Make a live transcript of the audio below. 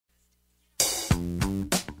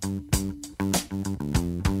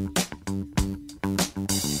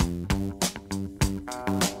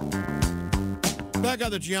back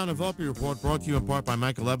on the Gianna Volpe Report, brought to you in part by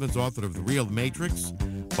Michael Evans, author of The Real Matrix,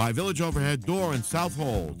 by Village Overhead Door in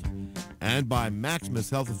Southold, and by Maximus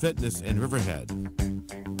Health and Fitness in Riverhead.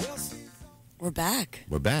 We're back.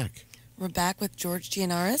 We're back. We're back with George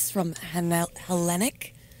Giannaris from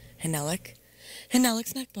Hellenic Snack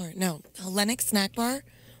Bar. No, Hellenic Snack Bar,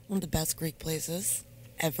 one of the best Greek places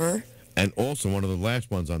ever. And also one of the last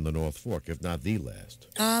ones on the North Fork, if not the last.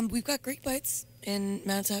 We've got Greek bites in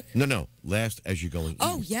Mount Tuck. No, last as you're going east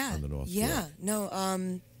on the North Fork. No,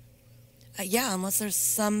 unless there's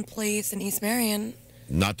some place in East Marion.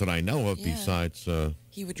 Not that I know of, besides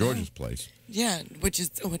George's place. Yeah, which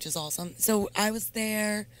is awesome. So I was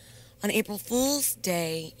there on April Fool's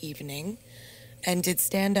Day evening and did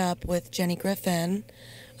stand up with Jenny Griffin.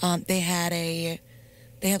 They had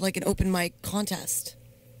like an open mic contest.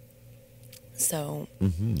 So,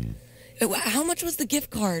 how much was the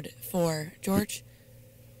gift card for, George?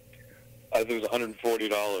 I think it was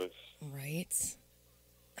 $140. Right.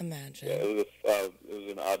 Imagine. Yeah, it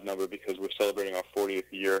was an odd number because we're celebrating our 40th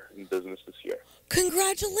year in business this year.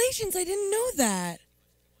 Congratulations! I didn't know that.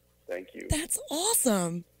 Thank you. That's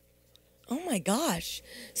awesome. Oh my gosh.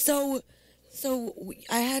 So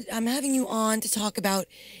I'm having you on to talk about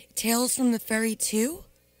Tales from the Ferry 2?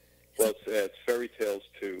 Well, it's Ferry Tales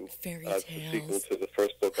 2. Fairy Tales. It's a sequel to the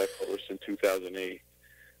first book I published in 2008.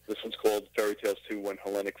 This one's called Ferry Tales 2 When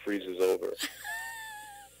Hellenic Freezes Over.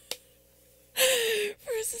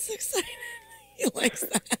 Bruce is excited. He likes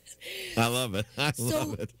that. I love it. I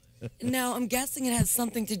love it. Now, I'm guessing it has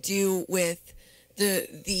something to do with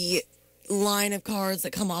the line of cards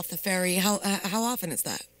that come off the ferry. How often is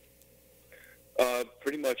that?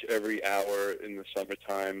 Pretty much every hour in the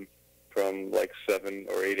summertime, from like 7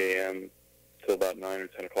 or 8 a.m. till about 9 or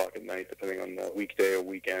 10 o'clock at night, depending on the weekday or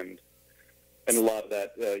weekend. And a lot of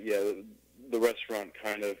that, the restaurant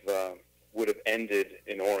kind of would have ended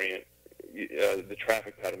in Orient. The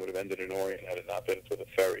traffic pattern would have ended in Orient had it not been for the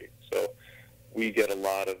ferry. So we get a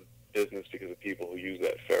lot of business because of people who use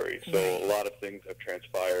that ferry. So a lot of things have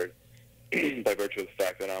transpired by virtue of the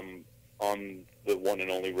fact that I'm on the one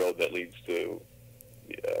and only road that leads to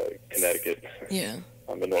Connecticut. Yeah.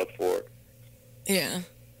 On the North Fork. Yeah.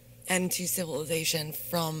 And to civilization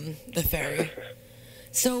from the ferry.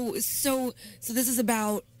 So this is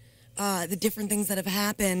about the different things that have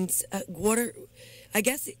happened. I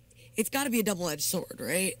guess it's got to be a double-edged sword,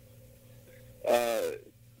 right?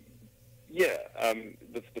 Yeah.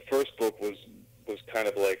 The first book was kind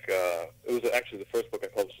of like it was actually the first book I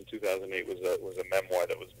published in 2008 was a memoir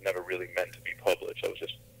that was never really meant to be published. I was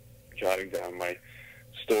just jotting down my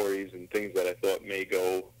stories and things that I thought may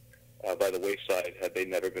go by the wayside had they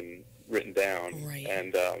never been written down. Right.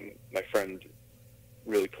 And my friend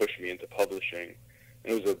really pushed me into publishing.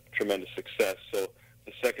 And it was a tremendous success. So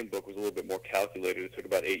the second book was a little bit more calculated. It took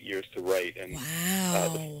about 8 years to write. And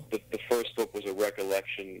wow. The first book was a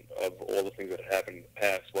recollection of all the things that had happened in the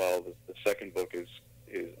past, while the second book is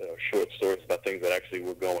short stories about things that actually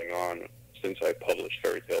were going on since I published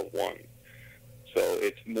Fairy Tale 1. So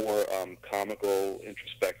it's more comical,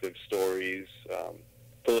 introspective stories,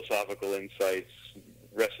 philosophical insights,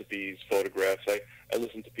 recipes, photographs. I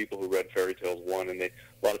listened to people who read Fairy Tales 1, and a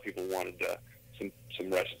lot of people wanted some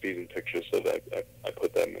recipes and pictures, so that I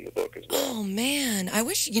put them in the book as well. Oh man, I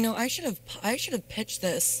wish I should have pitched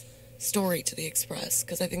this story to the Express,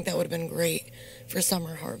 because I think that would have been great for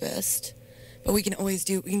Summer Harvest. But we can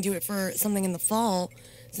do it for something in the fall,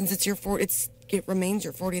 since it's it remains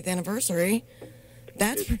your 40th anniversary.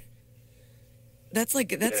 That's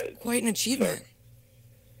quite an achievement.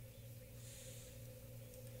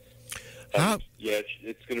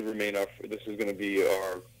 It's going to remain this is going to be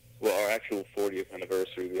our actual 40th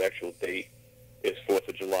anniversary. The actual date is 4th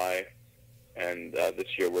of July, and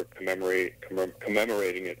this year we're commemorating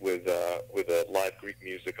it with live Greek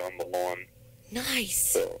music on the lawn.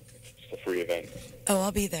 Nice. So it's a free event. Oh,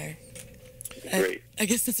 I'll be there. Great. I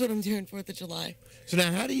guess that's what I'm doing 4th of July. So now,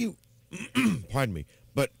 how do you? Pardon me,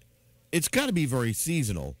 but it's got to be very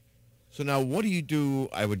seasonal. So now, what do you do?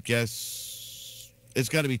 I would guess it's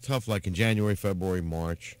got to be tough, like in January, February,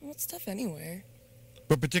 March. Well, it's tough anywhere.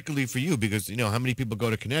 But particularly for you, because how many people go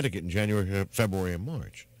to Connecticut in January, February, and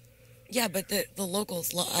March? Yeah, but the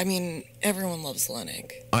locals. Everyone loves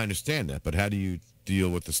Hellenic. I understand that, but how do you deal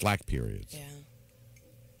with the slack periods? Yeah.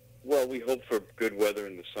 Well, we hope for good weather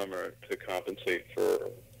in the summer to compensate for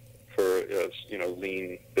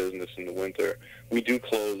lean business in the winter. We do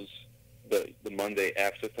close the Monday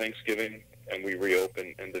after Thanksgiving, and we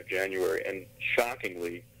reopen end of January. And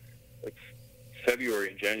shockingly, like February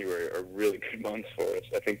and January are really good months for us.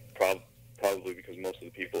 I think probably because most of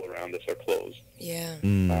the people around us are closed. Yeah.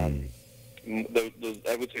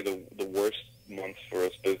 I would say the worst month for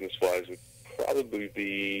us business-wise would probably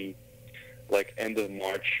be like end of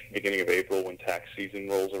March, beginning of April, when tax season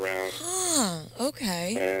rolls around.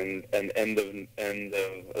 Okay. And end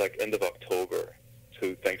of October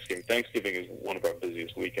to Thanksgiving. Thanksgiving is one of our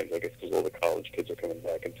busiest weekends, I guess, because all the college kids are coming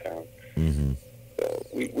back in town. Mm-hmm. So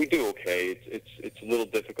we do okay. It's a little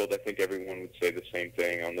difficult. I think everyone would say the same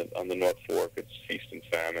thing on the North Fork. It's feast and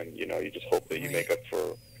famine. You know, you just hope that you make up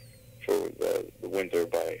for the winter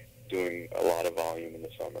by doing a lot of volume in the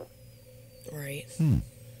summer. Right.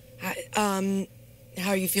 How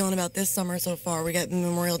are you feeling about this summer so far? We got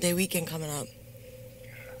Memorial Day weekend coming up.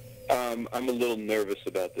 I'm a little nervous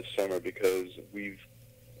about this summer because we've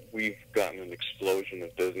gotten an explosion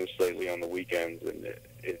of business lately on the weekends, and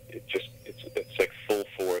it's like full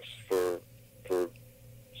force for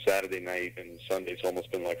Saturday night and Sunday. It's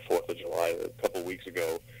almost been like 4th of July. A couple of weeks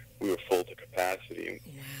ago, we were full to capacity.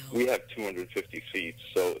 Wow. We have 250 seats,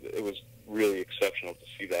 so it was really exceptional to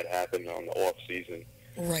see that happen on the off season.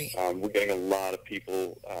 Right. We're getting a lot of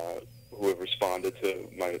people who have responded to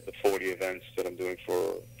the 40 events that I'm doing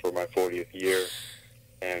for my 40th year,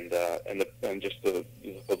 and just the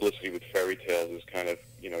publicity with Ferry Tales is kind of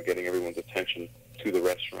getting everyone's attention to the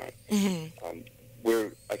restaurant. Mm-hmm.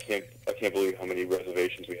 I can't believe how many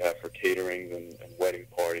reservations we have for caterings and wedding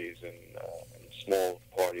parties and small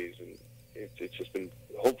parties, and it's just been.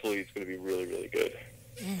 Hopefully, it's going to be really, really good.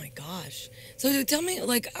 Oh my gosh! So tell me,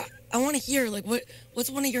 like, I want to hear, like, what's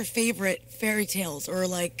one of your favorite fairy tales, or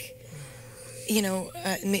like,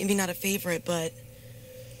 maybe not a favorite, but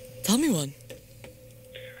tell me one.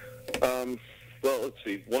 Well, let's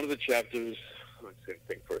see. One of the chapters. Let's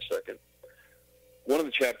think for a second. One of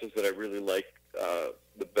the chapters that I really like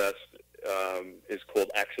the best is called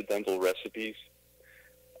Accidental Recipes.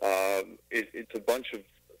 It's a bunch of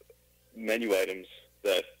menu items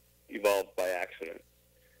that evolved by accident.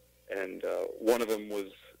 And one of them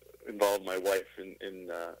involved my wife in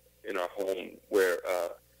our home, where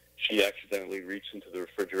she accidentally reached into the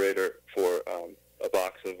refrigerator for a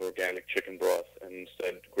box of organic chicken broth and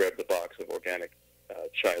instead grabbed the box of organic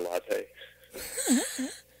chai latte.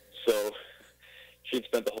 So she had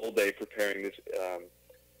spent the whole day preparing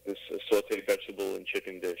this sautéed vegetable and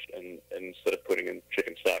chicken dish, and instead of putting in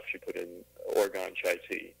chicken stock, she put in Oregon chai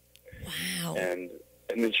tea. Wow. And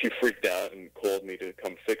then she freaked out and called me to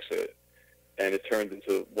come fix it. And it turned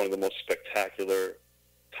into one of the most spectacular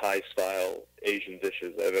Thai-style Asian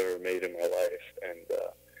dishes I've ever made in my life.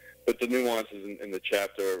 But the nuances in the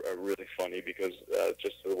chapter are really funny because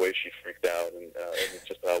just the way she freaked out and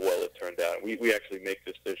just how well it turned out. We actually make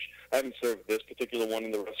this dish. I haven't served this particular one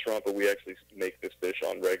in the restaurant, but we actually make this dish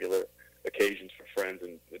on regular occasions for friends,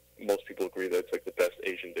 and most people agree that it's like the best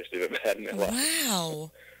Asian dish they've ever had in their life.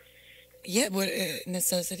 Wow. Yeah, what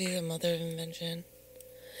necessity, the mother of invention.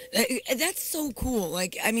 That's so cool.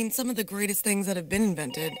 Like, I mean, some of the greatest things that have been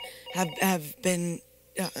invented have been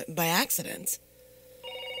by accident.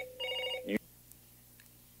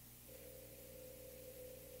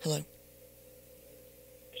 Hello.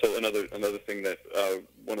 So another thing that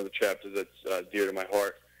one of the chapters that's dear to my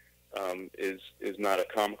heart is not a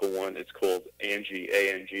comical one. It's called Angie,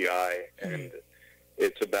 A-N-G-I, and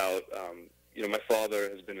it's about my father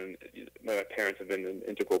has been my parents have been an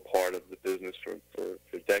integral part of the business for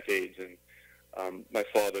decades, and my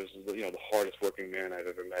father's the hardest working man I've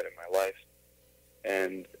ever met in my life,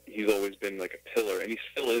 and he's always been like a pillar, and he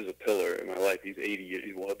still is a pillar in my life. He's 80.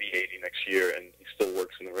 He will be 80 next year, and he still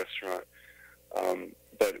works in the restaurant.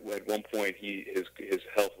 But at one point, his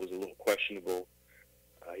health was a little questionable.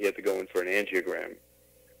 He had to go in for an angiogram,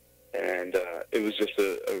 and it was just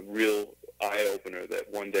a real eye-opener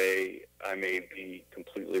that one day I may be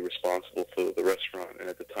completely responsible for the restaurant, and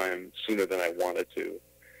at the time, sooner than I wanted to.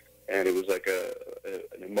 And it was like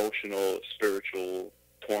an emotional, spiritual,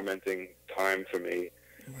 tormenting time for me,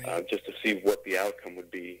 right. Just to see what the outcome would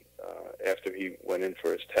be after he went in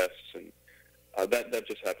for his tests. And that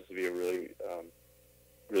just happens to be a really,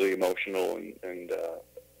 really emotional and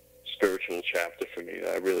spiritual chapter for me.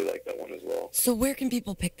 I really like that one as well. So where can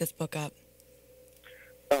people pick this book up?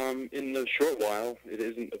 In a short while. It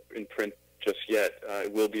isn't in print just yet.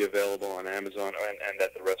 It will be available on Amazon and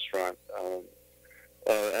at the restaurant.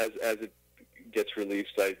 As it gets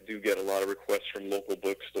released, I do get a lot of requests from local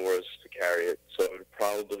bookstores to carry it. So it would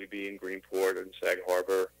probably be in Greenport and Sag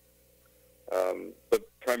Harbor, but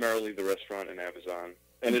primarily the restaurant and Amazon.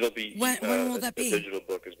 And it'll be when will that be? A digital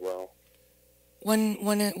book as well. When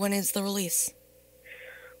is the release?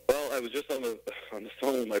 Well, I was just on the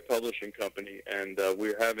phone with my publishing company, and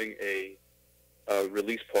we're having a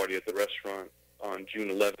release party at the restaurant on June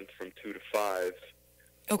 11th from 2 to 5.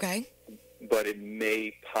 Okay. but it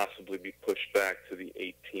may possibly be pushed back to the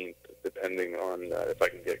 18th, depending on if I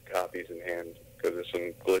can get copies in hand, because there's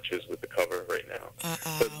some glitches with the cover right now.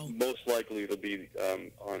 But most likely it'll be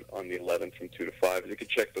on the 11th from 2 to 5. You can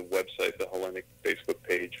check the website, the Hellenic Facebook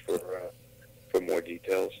page, for more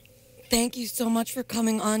details. Thank you so much for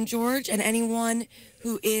coming on, George. And anyone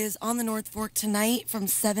who is on the North Fork tonight from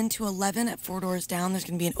 7 to 11 at Four Doors Down, there's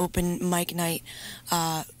going to be an open mic night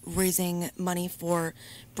raising money for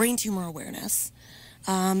brain tumor awareness.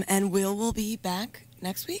 And will be back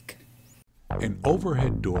next week. An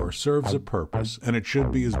overhead door serves a purpose, and it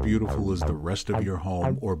should be as beautiful as the rest of your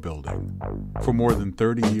home or building. For more than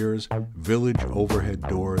 30 years, Village Overhead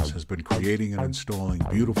Doors has been creating and installing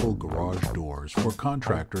beautiful garage doors for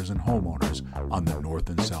contractors and homeowners on the North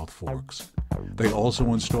and South Forks. They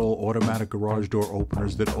also install automatic garage door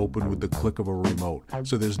openers that open with the click of a remote,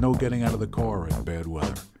 so there's no getting out of the car in bad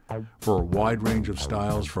weather. For a wide range of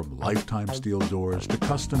styles, from lifetime steel doors to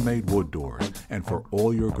custom-made wood doors, and for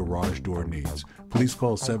all your garage door needs, please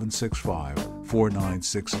call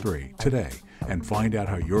 765-4963 today and find out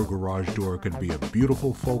how your garage door can be a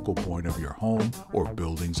beautiful focal point of your home or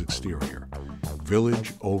building's exterior.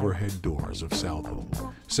 Village Overhead Doors of Southold,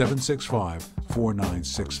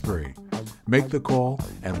 765-4963. Make the call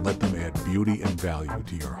and let them add beauty and value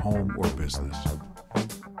to your home or business.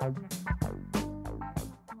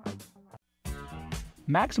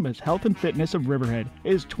 Maximus Health and Fitness of Riverhead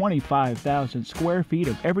is 25,000 square feet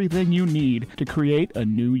of everything you need to create a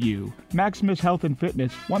new you. Maximus Health and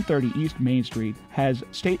Fitness, 130 East Main Street, has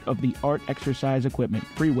state-of-the-art exercise equipment,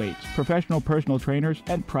 free weights, professional personal trainers,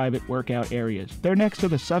 and private workout areas. They're next to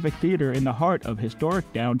the Suffolk Theater in the heart of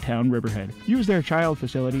historic downtown Riverhead. Use their child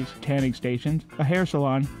facilities, tanning stations, a hair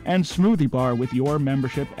salon, and smoothie bar with your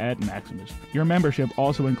membership at Maximus. Your membership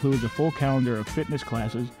also includes a full calendar of fitness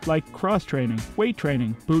classes like cross-training, weight training,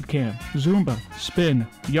 boot camp, Zumba, spin,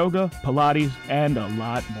 yoga, Pilates, and a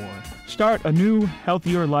lot more. Start a new,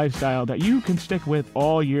 healthier lifestyle that you can stick with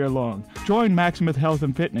all year long. Join Maximus Health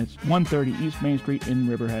and Fitness, 130 East Main Street in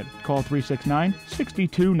Riverhead. Call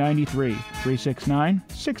 369-6293,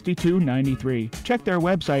 369-6293. Check their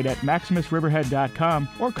website at maximusriverhead.com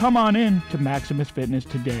or come on in to Maximus Fitness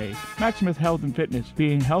today. Maximus Health and Fitness,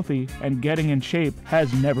 being healthy and getting in shape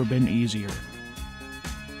has never been easier.